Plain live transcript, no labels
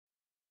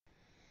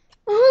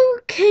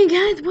Hey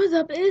guys, what's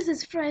up? This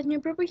is Fred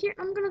Newberger here.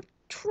 I'm gonna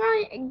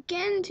try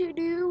again to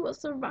do a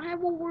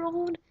survival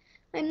world.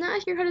 I'm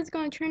not sure how this is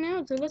gonna turn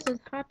out, so let's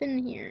just hop in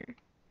here.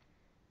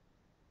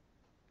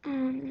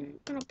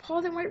 Gonna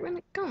pause it right when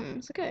it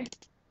comes. Okay.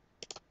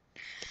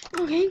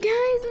 Okay,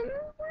 guys,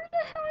 where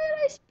the hell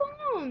did I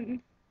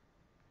spawn?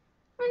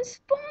 I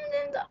spawned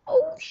in the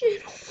ocean.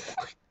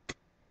 What?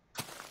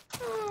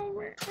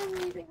 Oh, I'm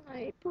leaving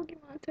my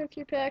Pokemon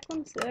texture pack.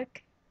 One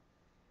sec.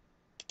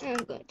 I'm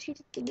gonna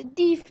change it to the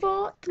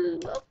default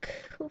look.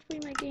 Hopefully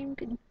my game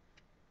can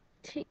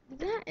take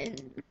that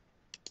in.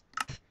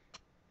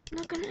 I'm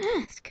not gonna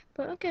ask,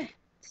 but okay.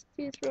 Let's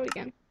do this road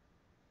again.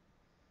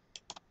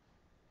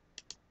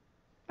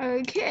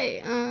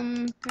 Okay,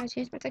 I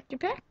changed my texture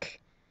pack.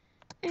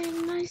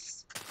 And my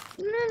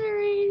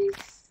memory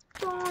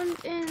spawned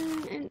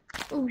in an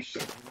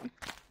ocean.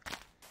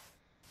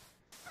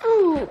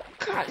 Oh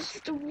god, this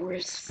is the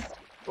worst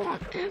spawn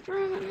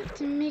ever. I'm gonna have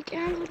to make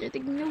out there's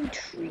like no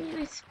tree.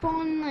 I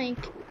spawned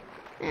like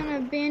an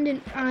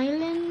abandoned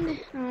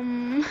island.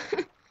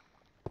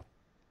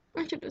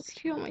 I should just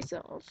heal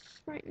myself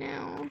right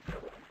now.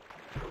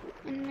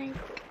 And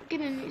like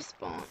get a new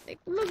spawn. Like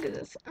look at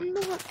this. I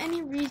don't have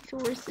any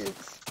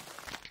resources.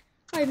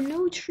 I have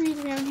no trees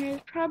around here.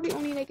 There's probably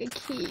only like a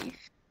cave.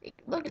 Like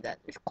look at that.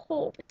 There's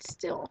coal, but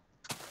still.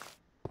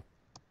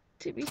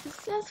 To be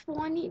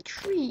successful I need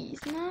trees,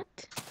 not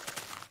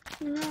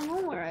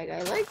nowhere.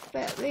 I like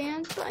that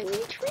land, but I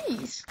need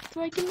trees.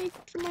 So I can make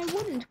my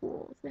wooden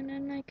tools and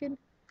then I could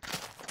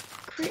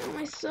create all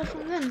my stuff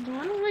from them. So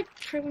I don't like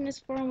traveling this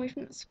far away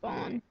from the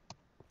spawn.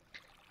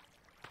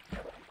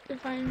 To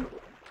find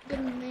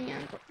good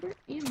land, but where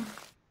am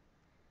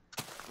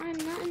I? I'm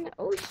not in the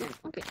ocean.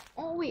 Okay.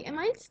 Oh wait, am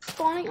I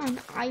spawning on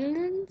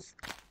islands?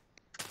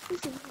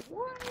 This is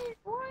why?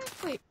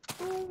 Wait.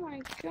 Oh my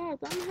god.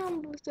 Somehow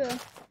I'm supposed to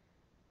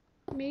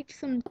make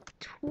some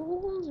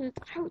tools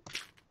without.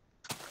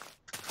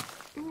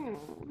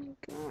 Oh my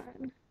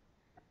god.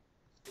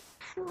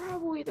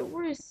 Probably the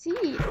worst seed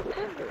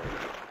ever.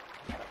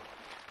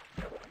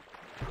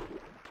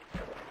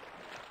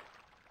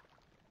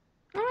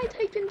 I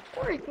typed in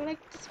forest. I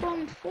like to spawn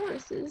in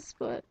forests,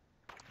 but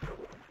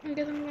I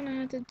guess I'm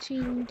gonna have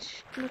to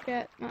look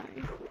at my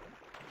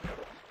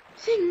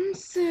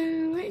things. So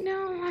right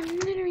now I'm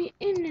literally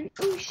in an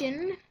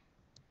ocean.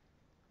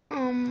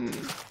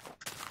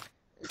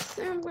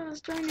 So I'm gonna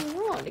start a new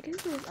world because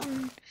this is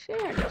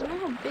unfair. Do you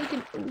know how big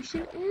an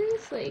ocean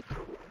is? Like,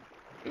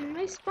 and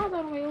my spot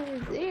all the way over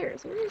there.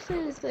 So this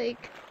is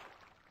like,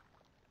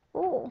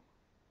 oh,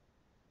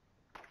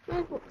 I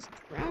might as well just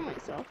drown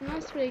myself. And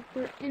that's like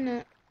we're in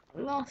a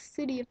lost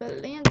city of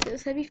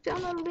Atlantis. Have you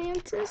found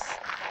Atlantis?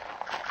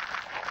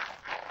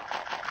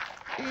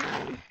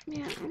 And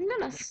yeah, I'm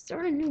gonna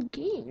start a new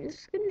game. This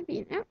is gonna be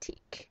an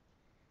outtake.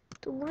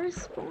 The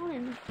worst spawn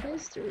in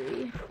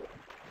history.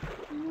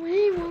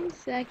 Wait 1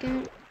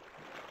 second.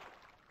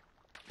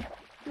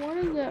 What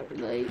is that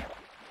like?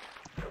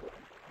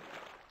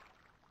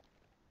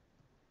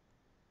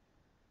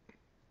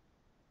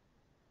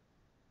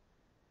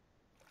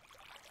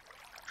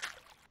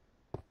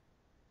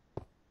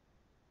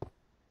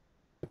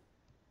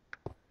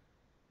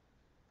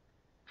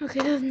 Okay,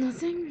 there's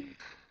nothing.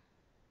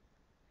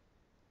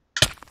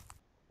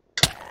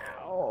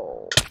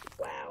 Wow.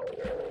 Wow.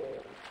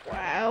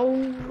 Wow.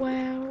 Wow.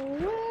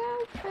 Wow.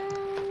 Wow.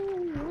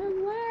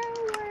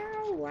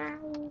 Wow.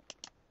 Wow.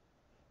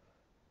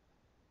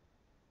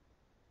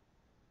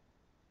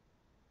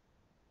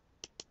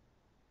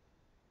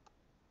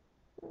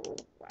 Oh,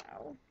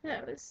 wow.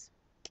 That was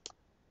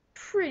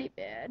pretty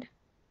bad.